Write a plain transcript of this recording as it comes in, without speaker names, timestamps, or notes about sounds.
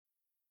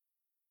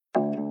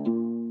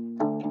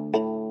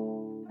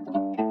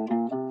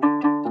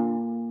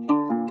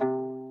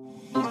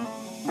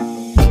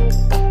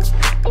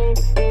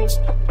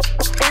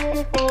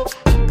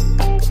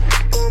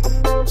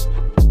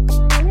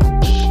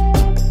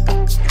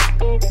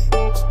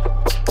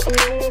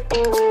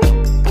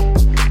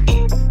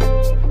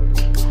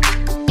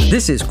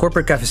This is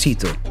Corporate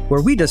Cafecito,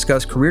 where we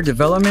discuss career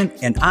development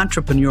and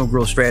entrepreneurial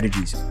growth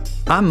strategies.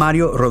 I'm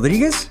Mario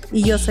Rodriguez. Y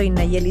yo soy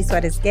Nayeli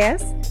Suarez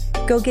Gas.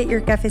 Go get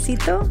your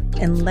cafecito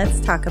and let's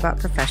talk about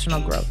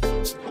professional growth.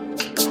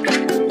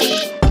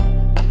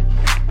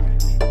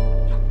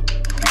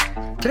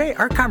 Today,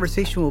 our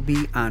conversation will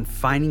be on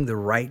finding the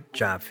right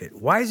job fit.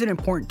 Why is it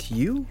important to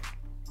you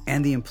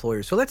and the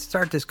employer? So let's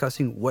start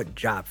discussing what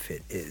job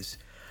fit is.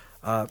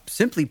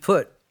 Simply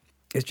put,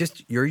 it's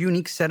just your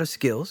unique set of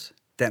skills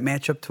that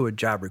match up to a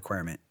job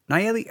requirement.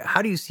 Nayeli,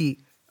 how do you see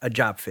a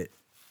job fit?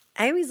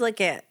 I always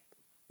look at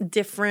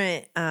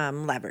different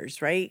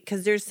levers, right?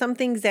 Because there's some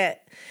things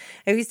that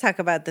I always talk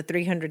about the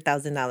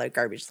 $300,000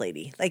 garbage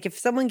lady. Like if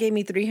someone gave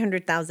me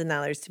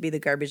 $300,000 to be the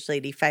garbage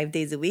lady 5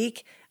 days a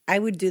week, I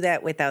would do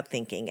that without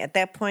thinking. At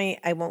that point,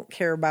 I won't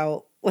care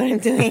about what I'm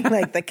doing,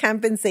 like the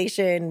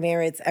compensation,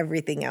 merits,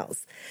 everything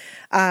else.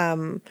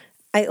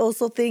 I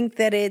also think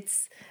that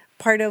it's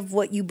part of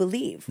what you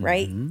believe,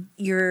 right? Mm-hmm.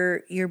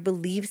 Your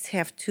beliefs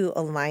have to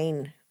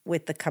align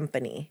with the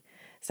company.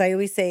 So I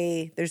always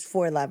say there's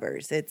 4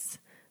 levers. It's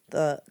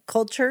the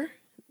culture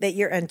that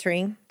you're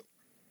entering,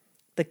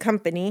 the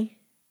company,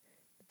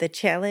 the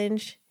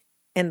challenge,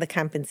 and the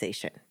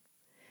compensation.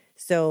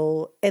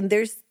 So, and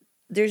there's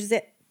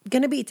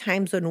going to be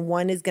times when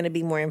one is going to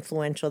be more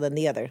influential than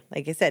the other.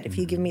 Like I said, if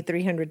you give me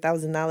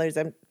 $300,000,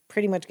 I'm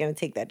pretty much going to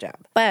take that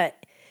job.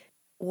 But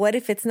what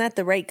if it's not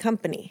the right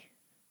company?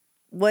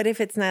 What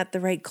if it's not the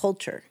right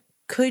culture?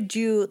 Could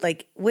you,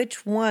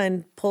 which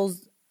one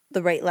pulls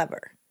the right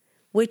lever?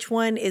 Which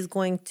one is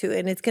going to,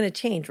 and it's going to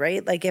change,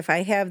 right? Like if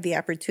I have the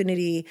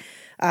opportunity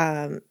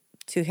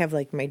to have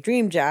my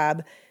dream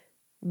job,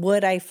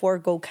 would I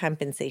forego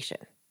compensation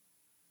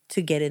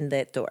to get in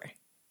that door?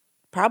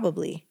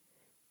 Probably.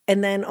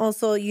 And then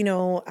also,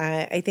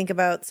 I think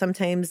about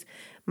sometimes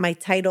my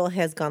title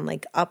has gone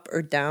up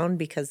or down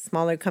because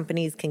smaller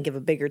companies can give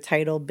a bigger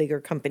title, bigger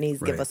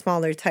companies give a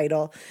smaller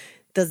title.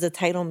 Does the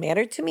title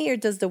matter to me or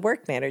does the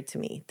work matter to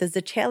me? Does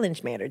the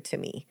challenge matter to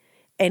me?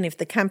 And if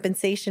the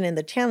compensation and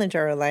the challenge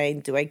are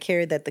aligned, do I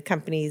care that the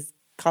company's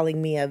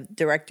calling me a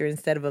director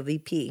instead of a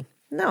VP?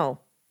 No.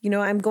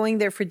 I'm going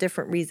there for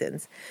different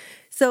reasons.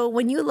 So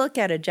when you look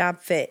at a job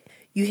fit,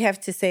 you have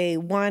to say,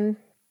 one,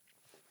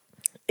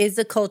 is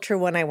the culture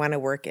one I want to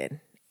work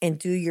in? And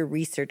do your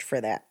research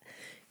for that.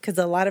 Because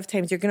a lot of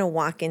times you're going to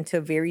walk into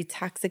a very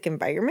toxic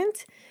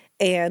environment.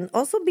 And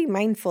also be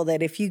mindful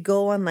that if you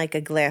go on a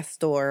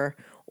Glassdoor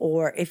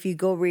or if you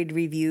go read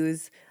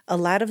reviews, a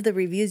lot of the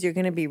reviews you're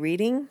going to be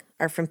reading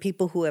are from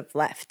people who have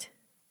left.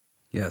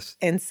 Yes.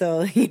 And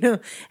so, I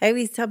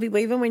always tell people,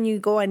 even when you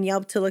go on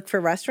Yelp to look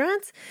for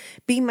restaurants,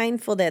 be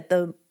mindful that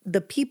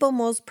the people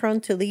most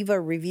prone to leave a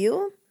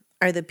review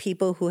are the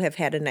people who have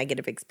had a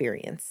negative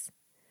experience.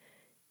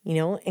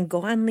 And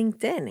go on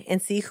LinkedIn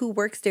and see who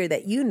works there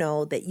that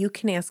that you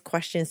can ask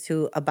questions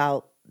to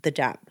about the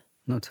job.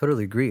 No,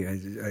 totally agree.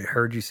 I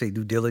heard you say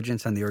due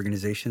diligence on the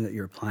organization that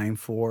you're applying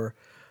for.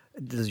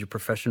 Does your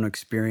professional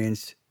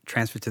experience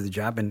transfer to the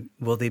job, and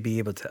will they be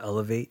able to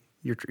elevate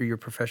your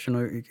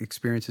professional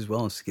experience as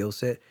well and skill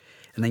set?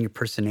 And then your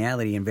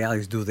personality and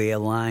values, do they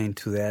align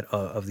to that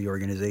of the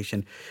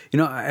organization?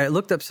 I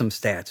looked up some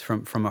stats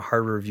from a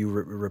Harvard Review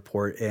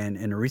report, and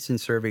in a recent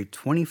survey,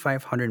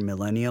 2,500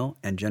 millennial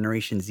and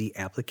Generation Z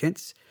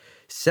applicants,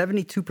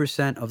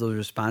 72% of those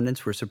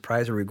respondents were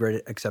surprised or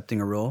regretted accepting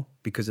a role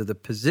because of the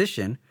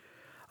position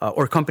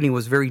or company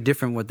was very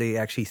different what they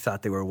actually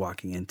thought they were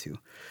walking into.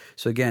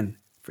 So again,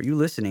 for you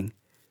listening,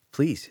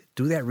 please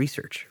do that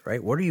research,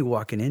 right? What are you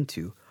walking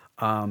into?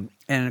 And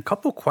a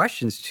couple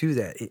questions too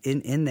that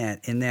in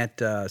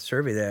that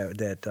survey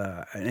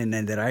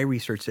that I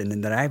researched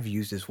and that I've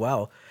used as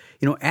well.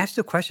 Ask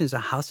the questions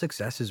on how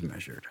success is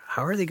measured.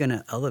 How are they going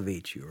to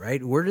elevate you,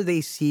 right? Where do they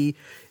see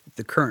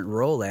the current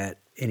role at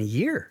in a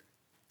year?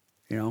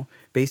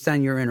 Based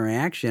on your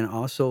interaction,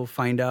 also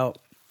find out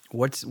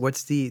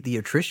what's the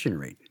attrition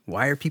rate.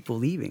 Why are people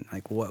leaving?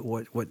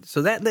 What?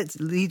 So that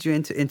leads you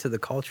into the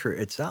culture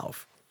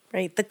itself.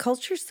 Right. The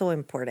culture is so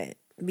important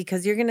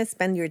because you're going to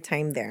spend your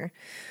time there.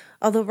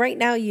 Although right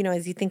now,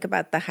 as you think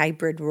about the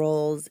hybrid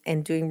roles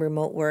and doing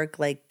remote work,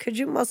 could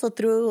you muscle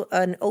through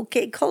an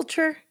okay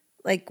culture?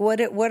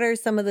 What are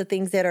some of the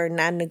things that are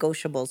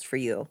non-negotiables for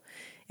you?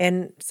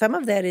 And some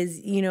of that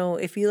is,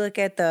 if you look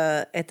at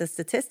the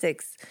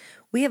statistics,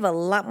 we have a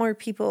lot more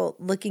people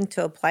looking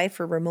to apply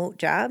for remote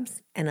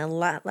jobs and a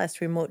lot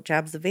less remote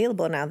jobs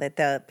available now that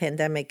the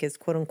pandemic is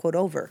quote unquote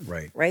over.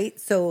 Right. Right.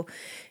 So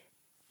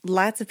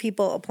lots of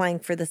people applying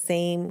for the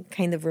same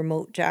kind of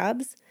remote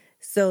jobs.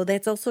 So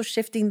that's also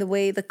shifting the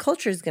way the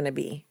culture is going to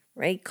be,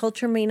 right?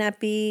 Culture may not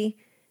be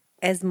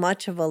as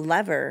much of a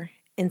lever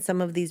in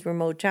some of these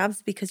remote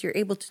jobs because you're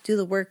able to do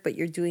the work, but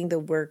you're doing the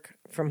work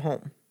from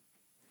home.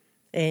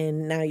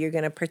 And now you're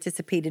going to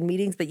participate in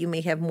meetings, but you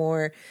may have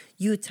more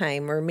you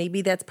time, or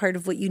maybe that's part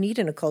of what you need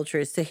in a culture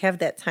is to have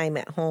that time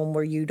at home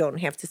where you don't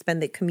have to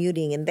spend it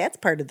commuting, and that's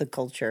part of the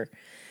culture.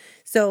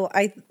 So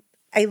I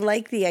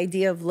like the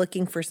idea of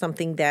looking for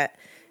something that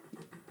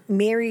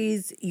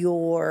marries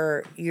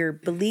your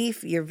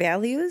belief, your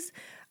values.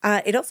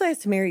 It also has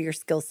to marry your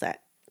skill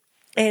set.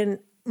 And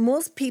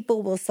most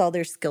people will sell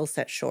their skill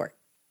set short.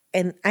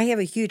 And I have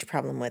a huge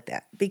problem with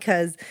that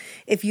because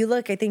if you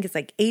look, I think it's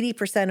like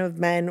 80% of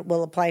men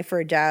will apply for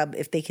a job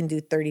if they can do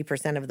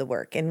 30% of the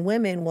work. And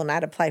women will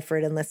not apply for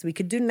it unless we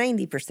could do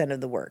 90% of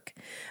the work.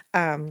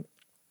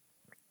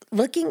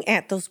 Looking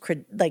at those,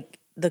 like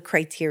the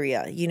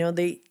criteria,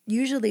 they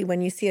usually,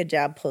 when you see a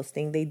job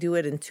posting, they do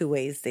it in two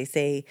ways. They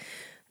say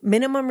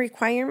minimum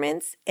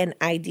requirements and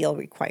ideal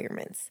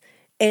requirements.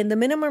 And the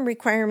minimum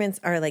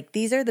requirements are like,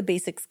 these are the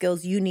basic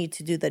skills you need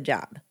to do the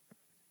job.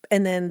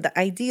 And then the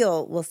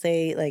ideal will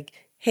say like,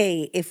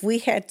 hey, if we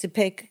had to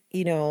pick,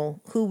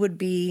 who would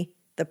be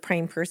the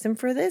prime person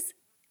for this,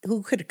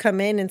 who could come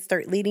in and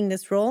start leading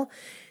this role,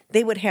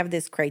 they would have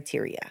this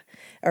criteria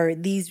or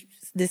this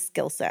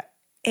skill set.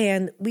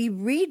 And we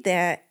read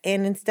that,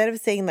 and instead of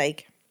saying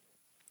like,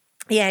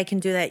 yeah, I can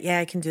do that. Yeah,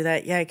 I can do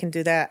that. Yeah, I can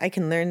do that. I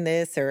can learn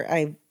this, or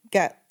I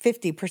got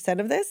 50%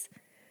 of this.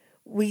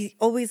 We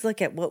always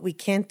look at what we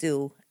can't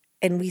do,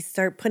 and we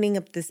start putting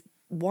up this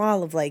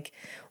wall of like,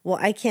 well,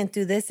 I can't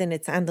do this and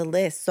it's on the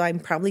list, so I'm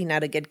probably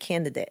not a good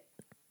candidate.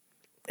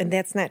 And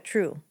that's not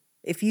true.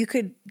 If you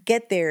could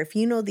get there, if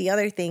you know the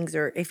other things,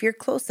 or if you're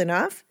close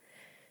enough,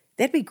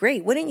 that'd be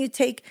great. Wouldn't you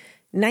take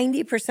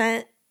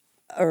 90%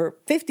 or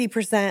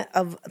 50%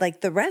 of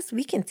like the rest?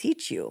 We can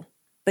teach you,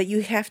 but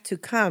you have to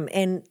come.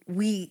 And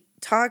we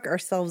talk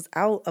ourselves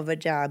out of a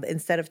job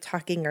instead of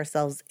talking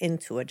ourselves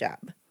into a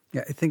job.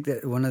 Yeah, I think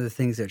that one of the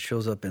things that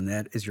shows up in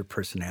that is your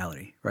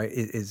personality, right?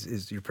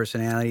 Is your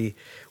personality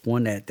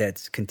one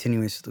that's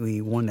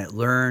continuously, one that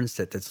learns,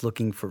 that's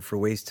looking for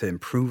ways to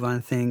improve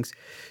on things.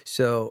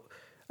 So,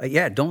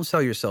 don't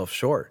sell yourself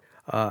short.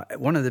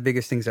 One of the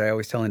biggest things I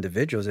always tell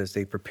individuals as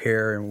they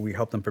prepare, and we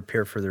help them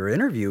prepare for their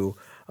interview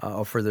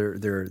or for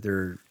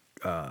their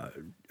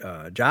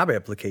job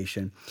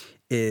application,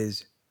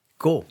 is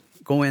go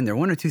in there.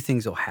 One or two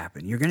things will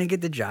happen. You're going to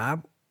get the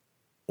job,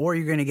 or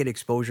you're going to get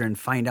exposure and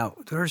find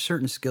out there are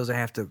certain skills I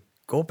have to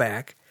go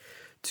back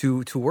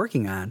to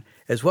working on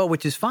as well,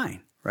 which is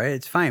fine, right?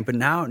 It's fine. But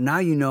now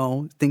you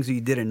know things that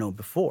you didn't know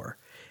before.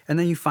 And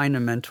then you find a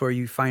mentor,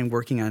 you find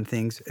working on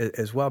things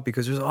as well,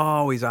 because there's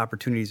always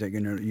opportunities that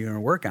you're going to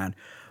work on.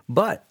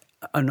 But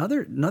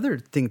another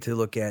thing to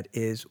look at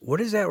is, what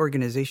is that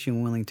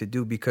organization willing to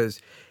do? Because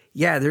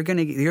you're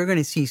going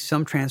to see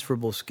some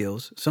transferable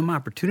skills, some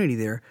opportunity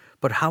there,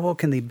 but how well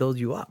can they build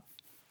you up?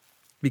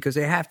 Because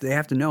they have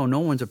to know no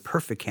one's a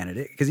perfect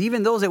candidate. Because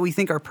even those that we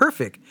think are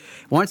perfect,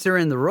 once they're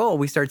in the role,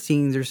 we start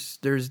seeing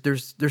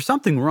there's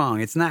something wrong.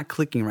 It's not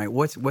clicking right.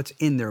 What's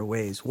in their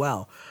way as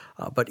well.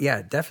 But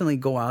definitely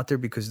go out there,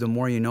 because the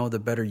more you know, the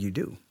better you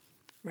do.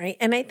 Right.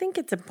 And I think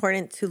it's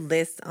important to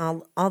list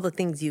all the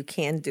things you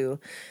can do.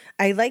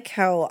 I like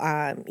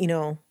how,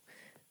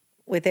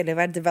 with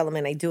Elevate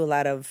Development, I do a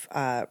lot of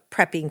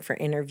prepping for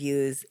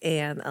interviews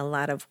and a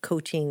lot of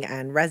coaching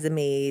on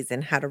resumes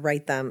and how to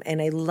write them. And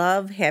I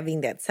love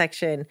having that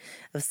section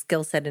of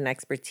skill set and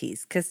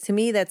expertise, because to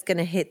me, that's going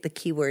to hit the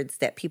keywords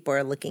that people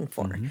are looking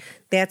for. Mm-hmm.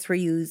 That's where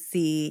you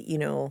see,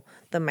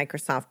 the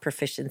Microsoft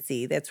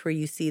proficiency. That's where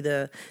you see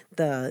the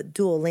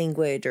dual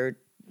language or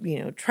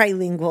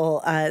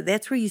trilingual.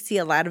 That's where you see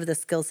a lot of the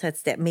skill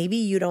sets that maybe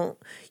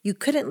you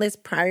couldn't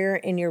list prior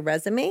in your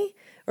resume,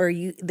 or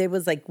there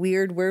was like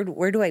weird,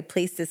 where do I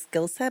place this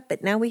skill set?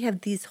 But now we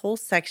have these whole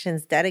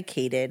sections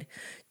dedicated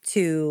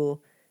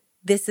to,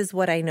 this is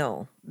what I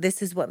know.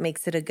 This is what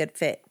makes it a good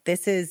fit.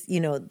 This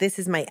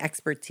is my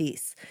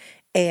expertise.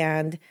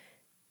 And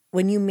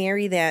when you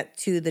marry that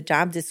to the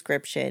job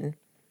description,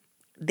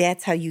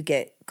 that's how you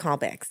get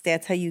callbacks.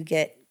 That's how you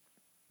get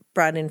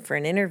brought in for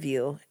an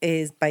interview,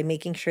 is by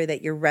making sure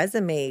that your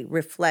resume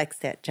reflects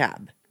that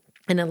job.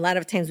 And a lot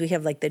of times we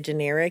have like the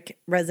generic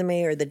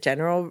resume or the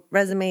general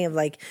resume of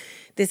like,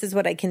 this is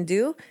what I can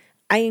do.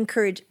 I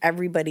encourage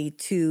everybody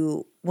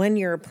to, when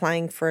you're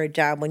applying for a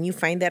job, when you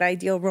find that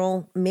ideal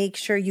role, make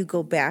sure you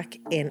go back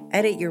and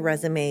edit your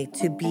resume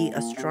to be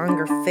a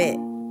stronger fit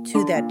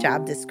to that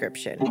job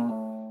description.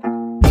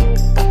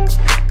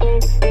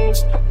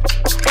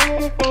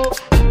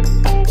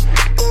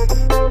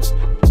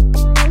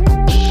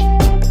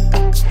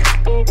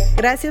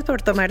 Gracias por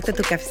tomarte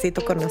tu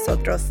cafecito con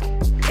nosotros.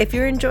 If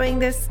you're enjoying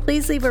this,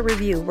 please leave a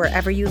review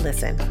wherever you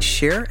listen.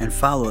 Share and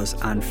follow us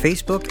on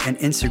Facebook and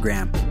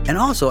Instagram, and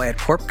also at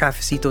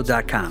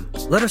corpcafecito.com.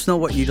 Let us know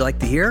what you'd like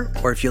to hear,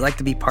 or if you'd like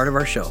to be part of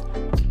our show.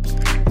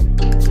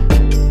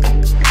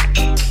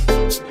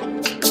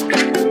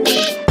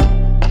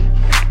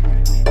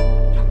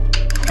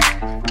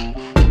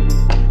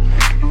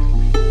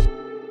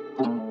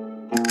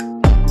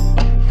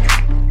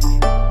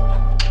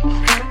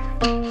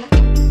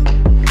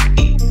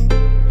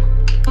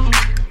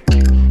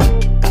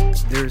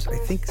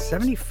 I think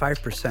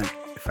 75%,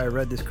 if I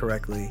read this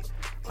correctly,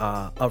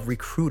 of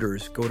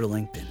recruiters go to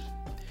LinkedIn.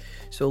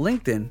 So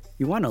LinkedIn,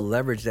 you want to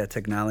leverage that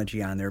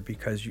technology on there,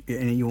 because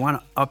you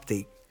want to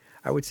update.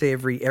 I would say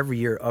every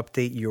year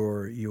update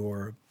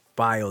your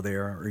bio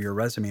there or your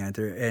resume out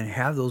there, and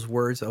have those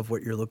words of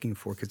what you're looking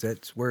for, because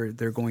that's where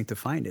they're going to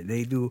find it.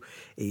 They do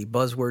a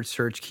buzzword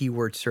search,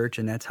 keyword search,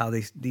 and that's how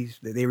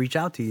they reach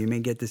out to you. You may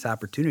get this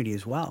opportunity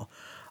as well.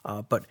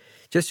 But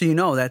just so you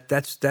know,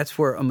 that's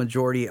where a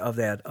majority of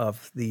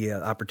the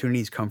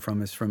opportunities come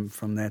from, is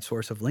from that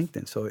source of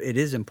LinkedIn. So it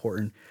is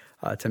important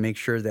to make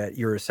sure that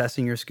you're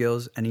assessing your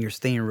skills and you're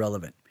staying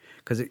relevant,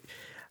 because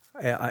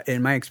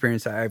in my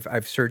experience,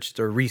 I've searched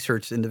or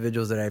researched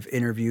individuals that I've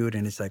interviewed,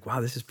 and it's like, wow,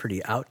 this is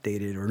pretty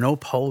outdated, or no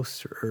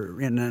posts, or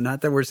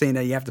not that we're saying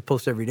that you have to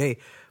post every day,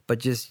 but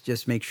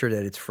just make sure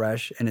that it's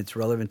fresh and it's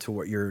relevant to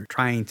what you're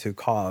trying to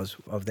cause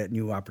of that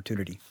new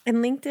opportunity. And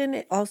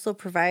LinkedIn also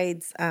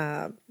provides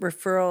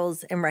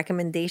referrals and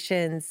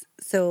recommendations.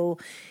 So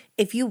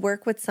if you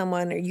work with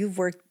someone, or you've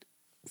worked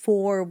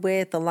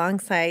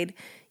alongside,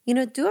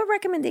 do a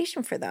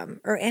recommendation for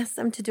them, or ask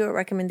them to do a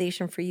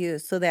recommendation for you,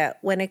 so that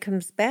when it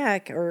comes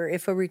back, or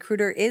if a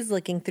recruiter is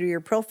looking through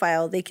your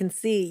profile, they can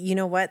see,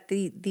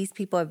 these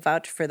people have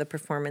vouched for the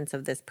performance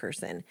of this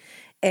person.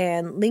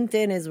 And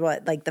LinkedIn is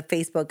like the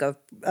Facebook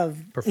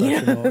of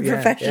professional,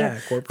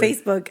 corporate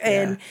Facebook.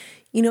 And,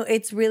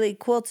 it's really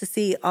cool to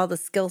see all the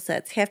skill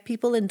sets. Have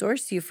people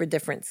endorse you for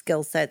different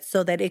skill sets,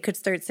 so that it could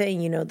start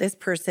saying, this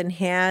person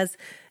has,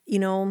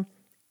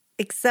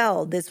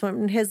 Excel, this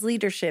one has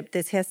leadership,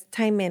 this has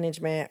time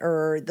management,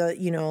 or the,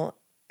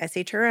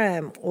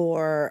 SHRM,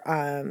 or,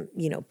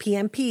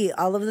 PMP,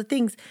 all of the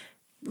things.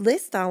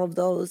 List all of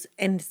those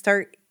and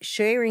start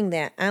sharing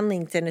that on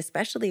LinkedIn,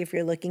 especially if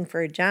you're looking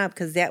for a job,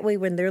 because that way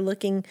when they're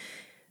looking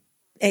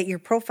at your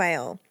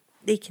profile,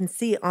 they can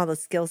see all the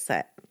skill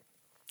set.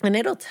 And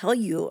it'll tell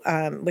you,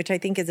 which I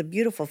think is a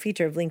beautiful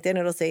feature of LinkedIn,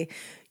 it'll say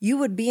you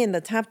would be in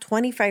the top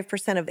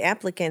 25% of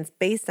applicants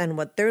based on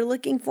what they're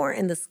looking for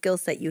and the skill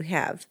set you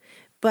have.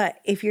 But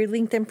if your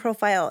LinkedIn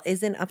profile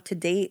isn't up to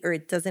date, or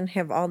it doesn't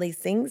have all these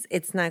things,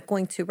 it's not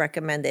going to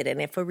recommend it. And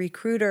if a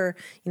recruiter,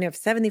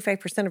 if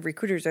 75% of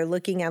recruiters are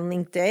looking on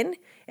LinkedIn,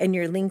 and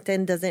your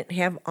LinkedIn doesn't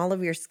have all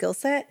of your skill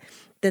set,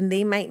 then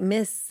they might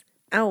miss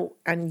out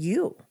on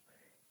you,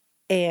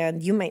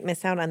 and you might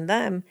miss out on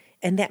them.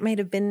 And that might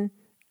have been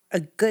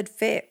a good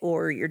fit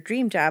or your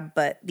dream job,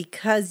 but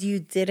because you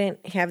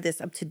didn't have this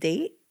up to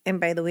date, and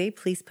by the way,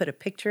 please put a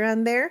picture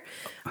on there.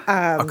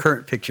 A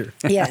current picture.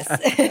 Yes.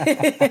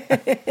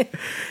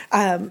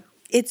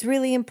 It's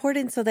really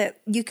important, so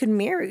that you can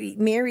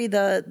marry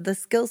the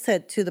skill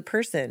set to the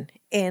person,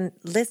 and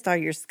list all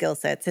your skill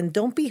sets, and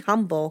don't be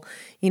humble.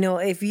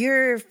 If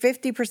you're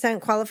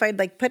 50% qualified,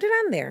 put it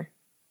on there.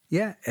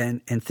 Yeah.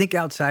 And think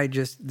outside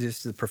just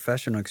the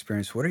professional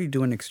experience. What are you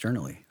doing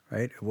externally,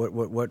 right?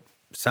 What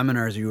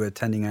seminars are you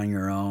attending on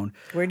your own?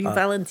 Where do you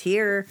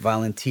volunteer?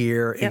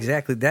 Volunteer, yep.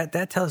 Exactly.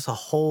 That tells a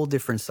whole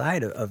different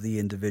side of the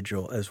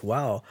individual as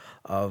well.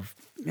 Of,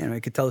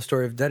 it could tell a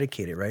story of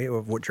dedicated, right?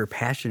 Of what you're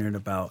passionate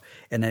about.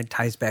 And that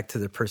ties back to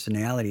the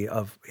personality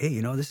of, hey,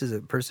 this is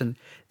a person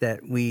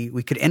that we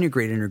could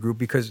integrate in a group,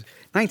 because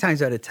 9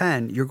 times out of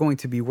 10, you're going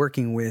to be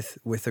working with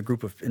a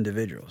group of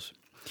individuals.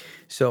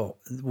 So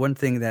one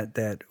thing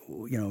that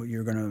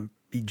you're going to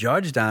be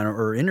judged on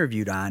or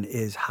interviewed on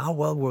is, how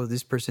well will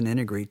this person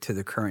integrate to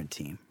the current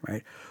team,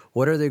 right?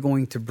 What are they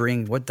going to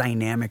bring? What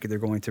dynamic are they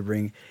going to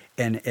bring?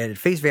 And at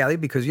face value,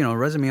 because, a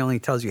resume only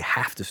tells you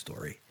half the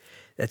story.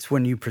 That's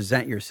when you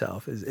present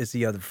yourself is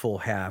the other full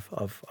half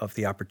of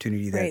the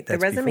opportunity right.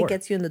 that's the resume before.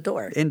 Gets you in the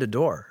door. In the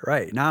door,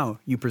 right. Now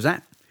you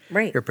present.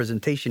 Right. Your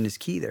presentation is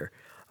key there.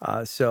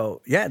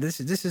 So yeah, this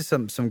is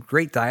some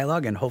great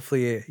dialogue, and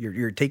hopefully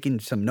you're taking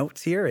some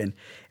notes here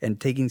and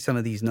taking some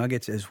of these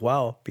nuggets as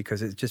well,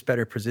 because it's just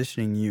better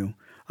positioning you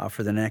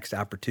for the next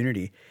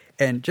opportunity.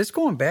 And just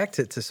going back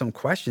to some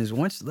questions,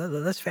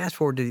 let's fast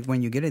forward to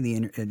when you get in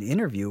the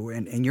interview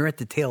and you're at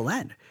the tail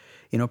end.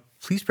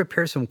 Please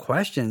prepare some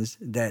questions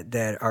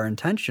that are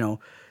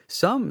intentional.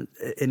 Some,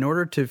 in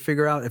order to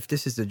figure out if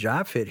this is the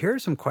job fit, here are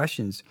some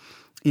questions.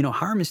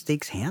 How are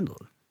mistakes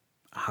handled?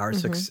 How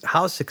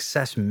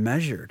success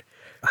measured?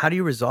 How do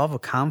you resolve a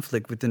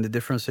conflict within the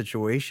different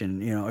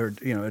situation, or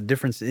a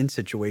difference in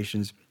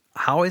situations?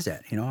 How is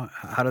that?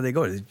 How do they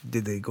go?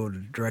 Did they go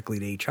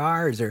directly to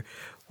HR?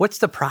 What's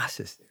the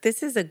process?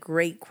 This is a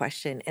great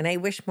question, and I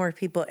wish more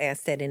people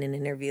asked that in an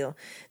interview.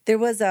 There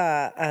was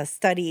a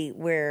study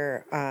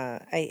where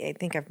I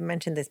think I've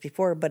mentioned this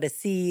before, but a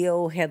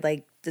CEO had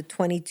the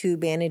 22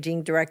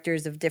 managing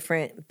directors of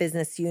different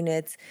business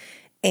units.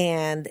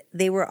 And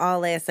they were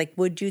all asked,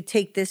 would you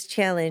take this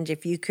challenge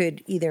if you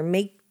could either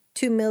make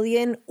 $2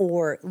 million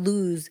or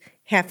lose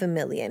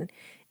 $500,000?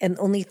 And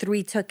only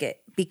 3 took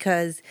it,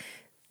 because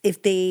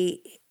if they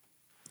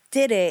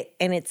did it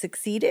and it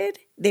succeeded,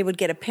 they would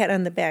get a pat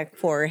on the back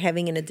for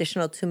having an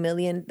additional $2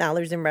 million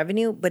in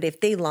revenue. But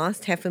if they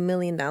lost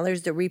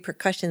 $500,000, the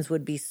repercussions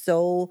would be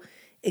so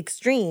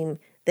extreme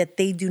that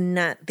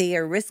they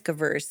are risk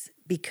averse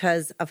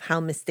because of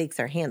how mistakes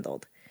are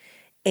handled.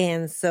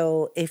 And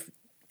so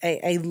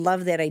I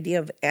love that idea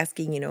of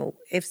asking,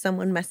 if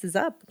someone messes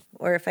up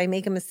or if I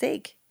make a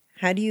mistake,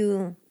 how do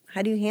you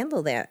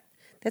handle that?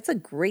 That's a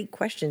great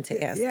question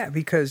to ask. Yeah,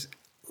 because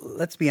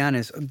let's be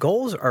honest,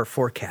 goals are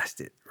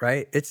forecasted,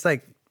 right? It's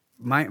like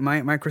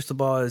my crystal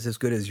ball is as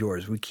good as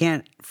yours. We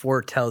can't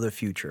foretell the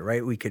future,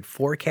 right? We could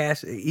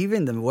forecast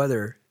even the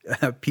weather.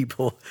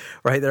 People,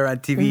 right, that are on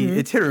TV,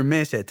 it's hit or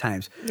miss at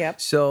times. Yep.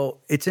 So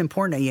it's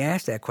important that you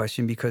ask that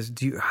question because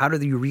how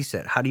do you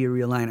reset? How do you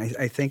realign?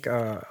 I think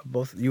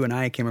both you and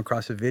I came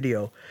across a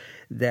video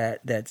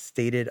that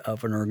stated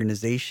of an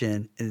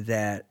organization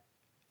that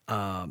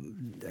I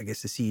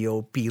guess the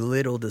CEO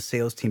belittled the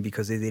sales team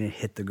because they didn't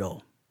hit the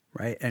goal,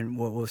 right? And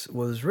what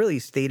was really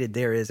stated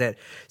there is that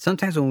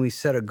sometimes when we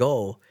set a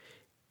goal,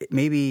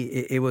 maybe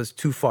it was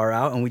too far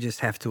out and we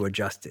just have to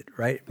adjust it,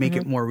 right? Make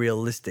it more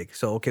realistic.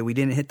 So, okay, we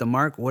didn't hit the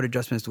mark. What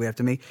adjustments do we have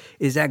to make?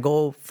 Is that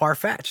goal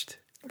far-fetched?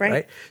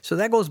 Right. So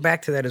that goes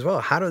back to that as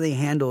well. How do they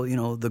handle,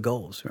 the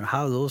goals or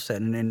how are those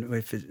set? And then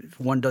if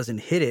one doesn't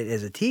hit it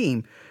as a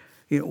team,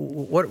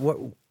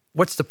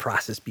 what's the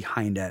process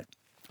behind that?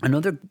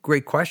 Another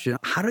great question,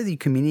 how do they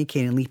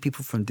communicate and lead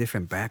people from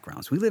different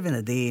backgrounds? We live in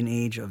a day and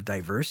age of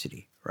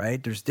diversity,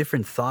 right? There's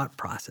different thought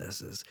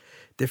processes,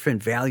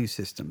 different value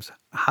systems.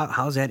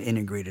 How's that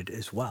integrated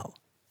as well?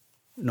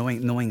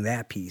 Knowing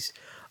that piece.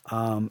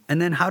 And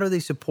then how do they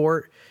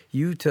support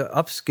you to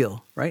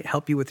upskill, right?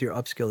 Help you with your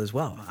upskill as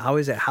well.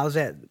 How's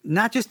that?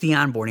 Not just the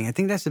onboarding. I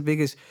think that's the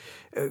biggest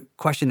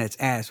question that's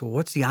asked. Well,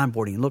 what's the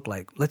onboarding look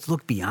like? Let's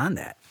look beyond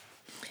that.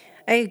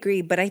 I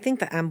agree, but I think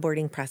the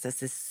onboarding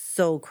process is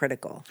so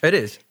critical. It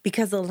is.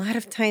 Because a lot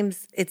of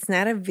times it's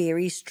not a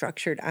very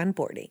structured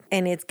onboarding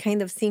and it's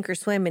kind of sink or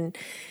swim. And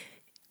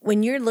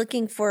when you're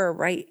looking for a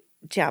right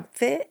job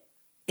fit,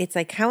 it's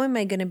like, how am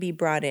I going to be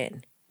brought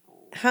in?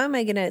 How am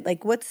I going to,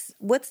 like, what's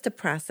the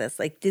process?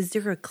 Like, is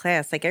there a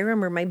class? Like, I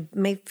remember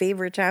my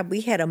favorite job,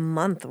 we had a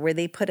month where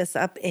they put us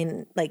up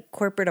in like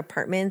corporate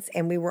apartments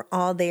and we were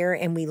all there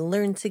and we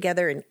learned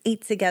together and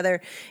ate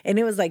together. And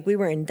it was like we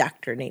were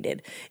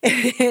indoctrinated.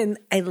 And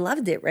I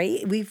loved it,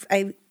 right?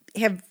 I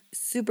have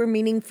super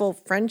meaningful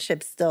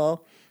friendships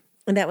still.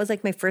 And that was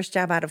like my first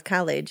job out of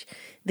college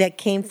that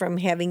came from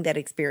having that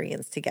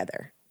experience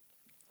together.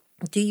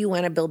 Do you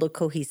want to build a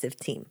cohesive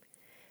team?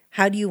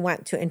 How do you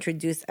want to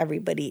introduce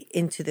everybody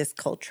into this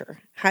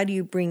culture? How do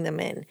you bring them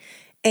in?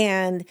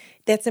 And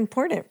that's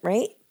important,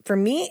 right? For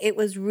me, it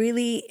was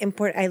really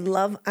important. I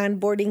love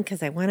onboarding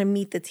because I want to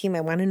meet the team.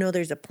 I want to know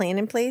there's a plan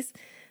in place.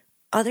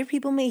 Other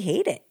people may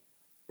hate it,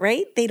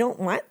 right? They don't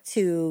want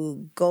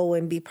to go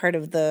and be part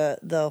of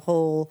the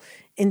whole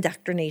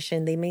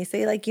indoctrination. They may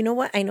say like, you know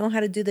what? I know how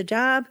to do the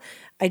job.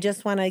 I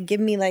just want to give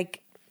me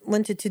like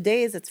 1 to 2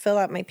 days. Let's fill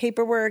out my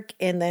paperwork.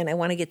 And then I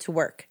want to get to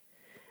work.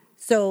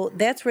 So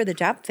that's where the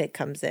job fit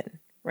comes in,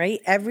 right?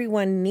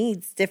 Everyone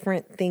needs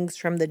different things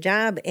from the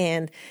job.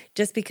 And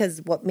just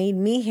because what made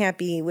me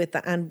happy with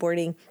the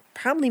onboarding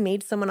probably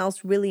made someone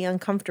else really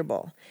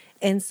uncomfortable.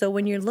 And so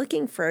when you're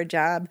looking for a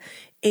job,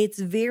 it's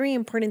very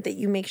important that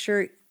you make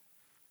sure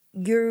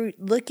you're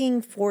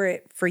looking for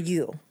it for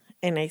you.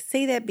 And I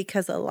say that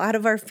because a lot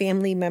of our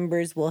family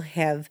members will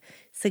have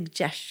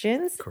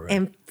suggestions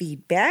and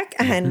feedback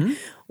on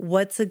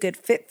what's a good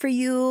fit for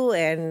you.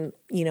 And,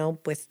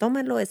 pues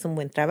tómalo, es un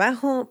buen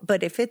trabajo.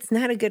 But if it's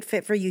not a good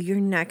fit for you, you're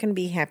not going to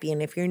be happy.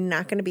 And if you're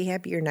not going to be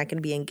happy, you're not going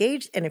to be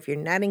engaged. And if you're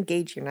not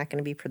engaged, you're not going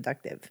to be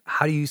productive.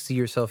 How do you see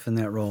yourself in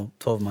that role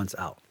 12 months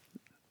out?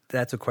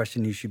 That's a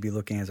question you should be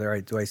looking at. All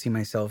right, do I see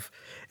myself?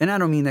 And I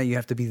don't mean that you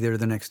have to be there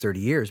the next 30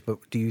 years,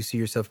 but do you see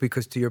yourself?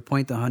 Because to your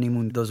point, the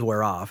honeymoon does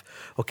wear off.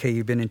 Okay,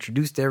 you've been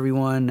introduced to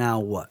everyone. Now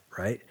what,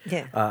 right?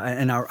 Yeah.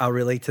 And I'll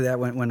relate to that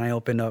when I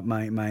opened up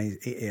my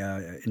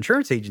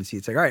insurance agency.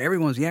 It's like, all right,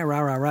 everyone's,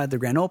 rah, the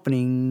grand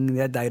opening,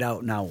 that died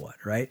out. Now what,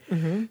 right?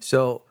 Mm-hmm.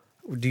 So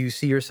do you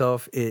see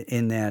yourself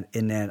in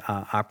that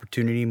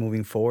opportunity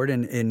moving forward?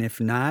 And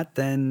if not,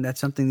 then that's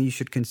something that you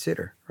should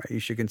consider, right? You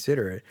should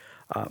consider it.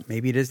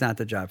 Maybe it is not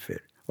the job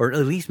fit, or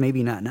at least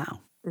maybe not now.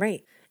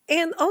 Right.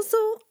 And also,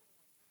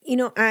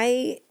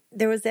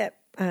 there was that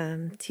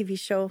TV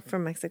show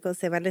from Mexico,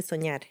 Se Vale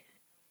Soñar.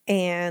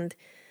 And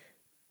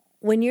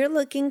when you're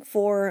looking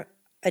for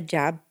a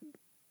job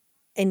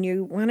and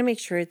you want to make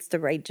sure it's the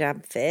right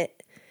job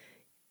fit,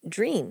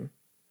 dream.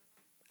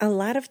 A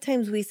lot of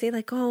times we say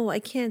like, oh, I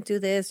can't do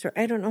this, or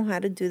I don't know how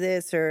to do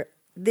this, or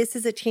this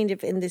is a change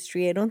of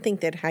industry. I don't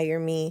think they'd hire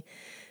me.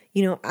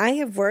 I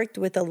have worked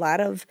with a lot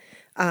of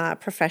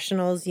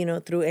professionals,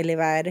 through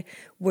Elevar,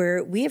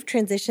 where we have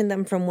transitioned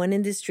them from one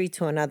industry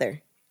to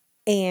another.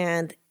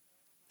 And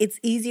it's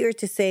easier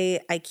to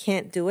say, I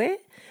can't do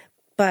it,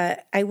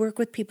 but I work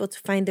with people to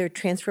find their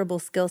transferable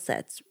skill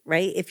sets,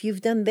 right? If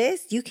you've done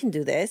this, you can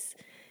do this.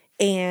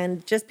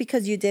 And just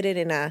because you did it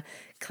in a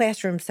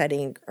classroom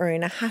setting or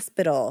in a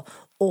hospital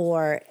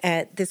or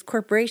at this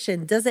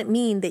corporation doesn't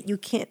mean that you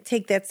can't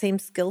take that same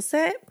skill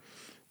set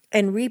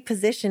and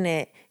reposition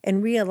it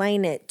and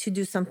realign it to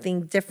do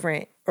something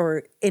different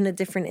or in a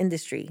different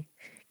industry.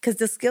 Because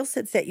the skill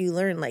sets that you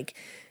learn, like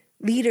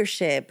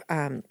leadership,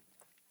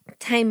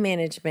 time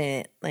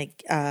management,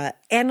 like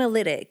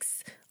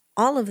analytics,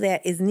 all of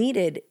that is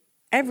needed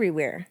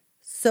everywhere.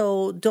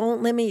 So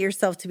don't limit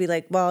yourself to be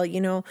like, well,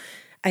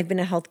 I've been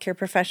a healthcare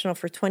professional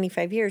for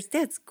 25 years.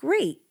 That's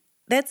great.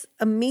 That's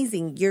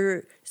amazing.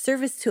 Your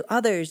service to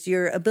others,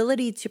 your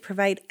ability to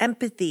provide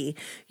empathy,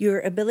 your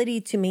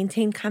ability to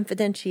maintain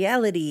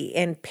confidentiality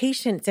and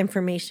patient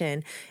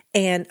information,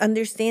 and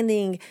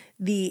understanding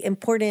the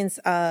importance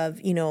of,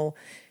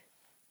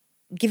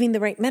 giving the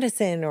right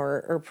medicine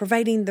or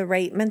providing the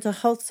right mental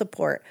health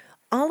support.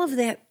 All of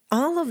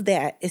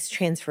that is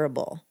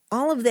transferable.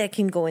 All of that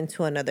can go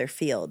into another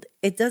field.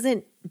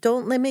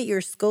 Don't limit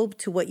your scope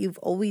to what you've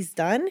always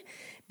done,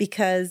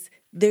 because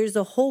there's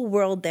a whole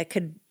world that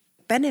could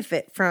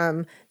benefit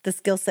from the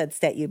skill sets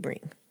that you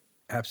bring.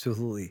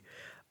 Absolutely.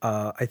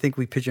 I think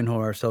we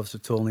pigeonhole ourselves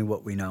to only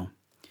what we know.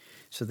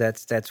 So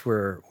that's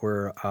where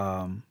we're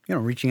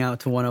reaching out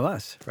to one of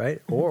us, right?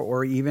 Mm-hmm.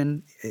 Or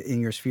even in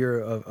your sphere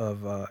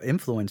of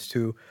influence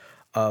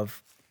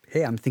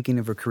hey, I'm thinking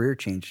of a career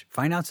change.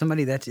 Find out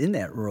somebody that's in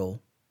that role,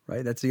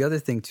 right? That's the other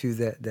thing too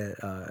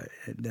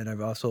that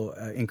I've also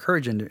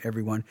encouraged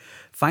everyone.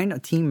 Find a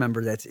team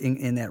member that's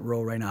in that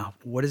role right now.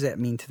 What does that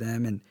mean to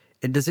them,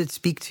 and does it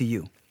speak to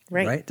you?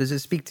 Right? Does it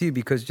speak to you?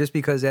 Because just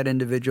because that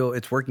individual,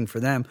 it's working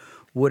for them,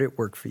 would it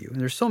work for you? And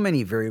there's so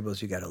many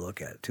variables you got to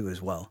look at too as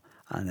well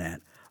on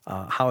that.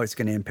 How it's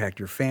going to impact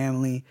your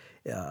family,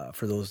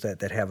 for those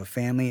that have a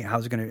family.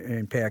 How's it going to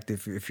impact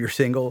if you're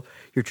single,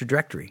 your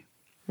trajectory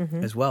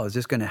as well? Is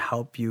this going to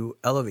help you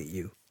elevate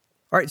you?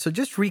 All right, so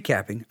just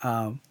recapping,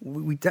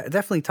 we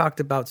definitely talked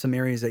about some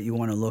areas that you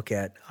want to look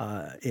at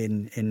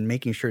in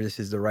making sure this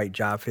is the right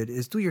job fit.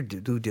 Is do your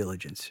due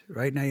diligence,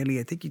 right, Nayeli?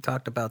 I think you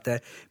talked about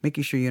that,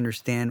 making sure you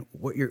understand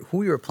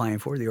who you're applying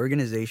for, the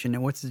organization,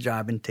 and what's the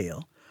job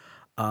entail.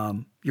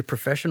 Your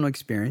professional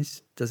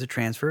experience, does it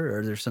transfer, or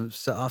are there some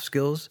soft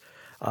skills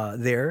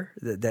there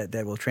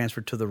that will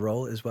transfer to the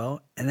role as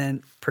well? And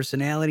then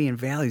personality and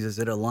values, does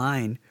it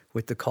align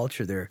with the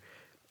culture there?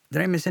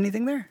 Did I miss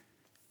anything there?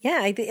 Yeah,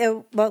 I think.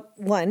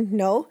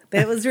 No,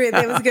 that was a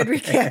good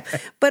recap.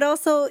 But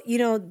also,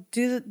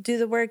 do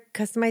the work,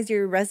 customize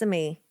your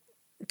resume.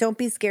 Don't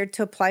be scared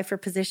to apply for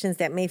positions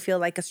that may feel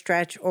like a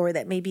stretch or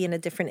that may be in a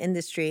different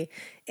industry.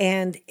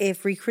 And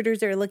if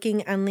recruiters are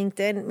looking on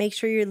LinkedIn, make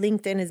sure your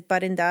LinkedIn is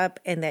buttoned up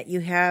and that you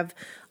have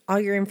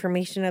all your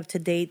information up to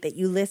date, that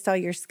you list all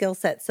your skill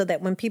sets, so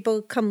that when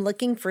people come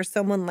looking for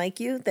someone like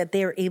you, that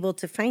they are able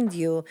to find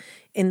you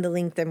in the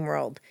LinkedIn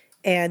world.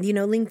 And,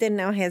 LinkedIn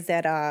now has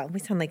that, we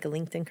sound like a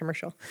LinkedIn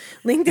commercial.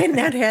 LinkedIn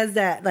now has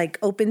that like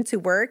open to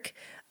work,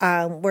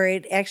 where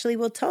it actually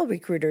will tell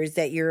recruiters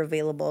that you're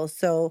available.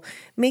 So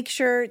make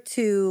sure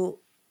to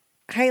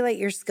highlight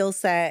your skill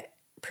set,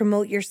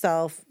 promote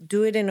yourself,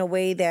 do it in a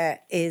way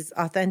that is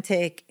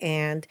authentic,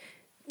 and,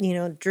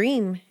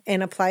 dream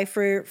and apply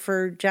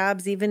for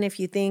jobs, even if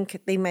you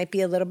think they might be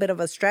a little bit of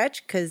a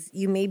stretch, because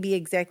you may be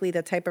exactly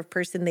the type of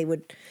person they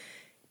would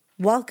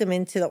welcome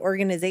into the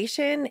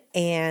organization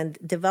and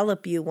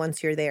develop you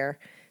once you're there.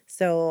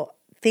 So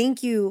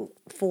thank you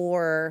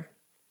for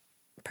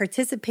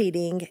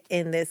participating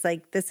in this.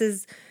 Like, this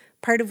is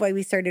part of why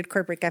we started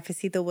Corporate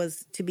Cafecito,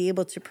 was to be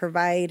able to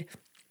provide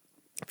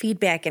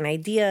feedback and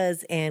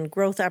ideas and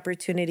growth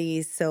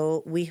opportunities.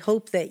 So we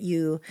hope that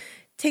you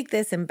take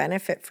this and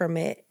benefit from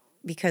it,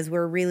 because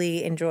we're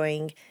really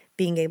enjoying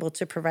being able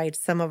to provide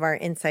some of our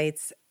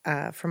insights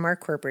from our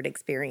corporate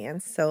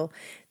experience. So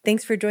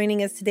thanks for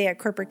joining us today at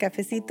Corporate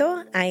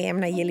Cafecito. I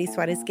am Nayeli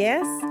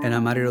Suarez-Guiaz. And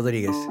I'm Mario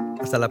Rodriguez.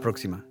 Hasta la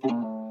próxima.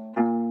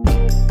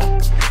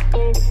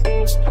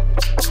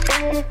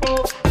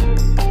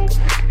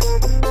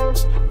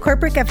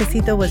 Corporate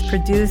Cafecito was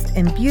produced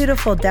in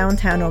beautiful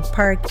downtown Oak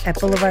Park at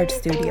Boulevard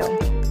Studio.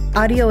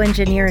 Audio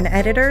engineer and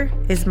editor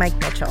is Mike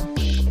Mitchell.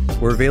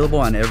 We're available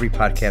on every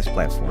podcast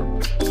platform.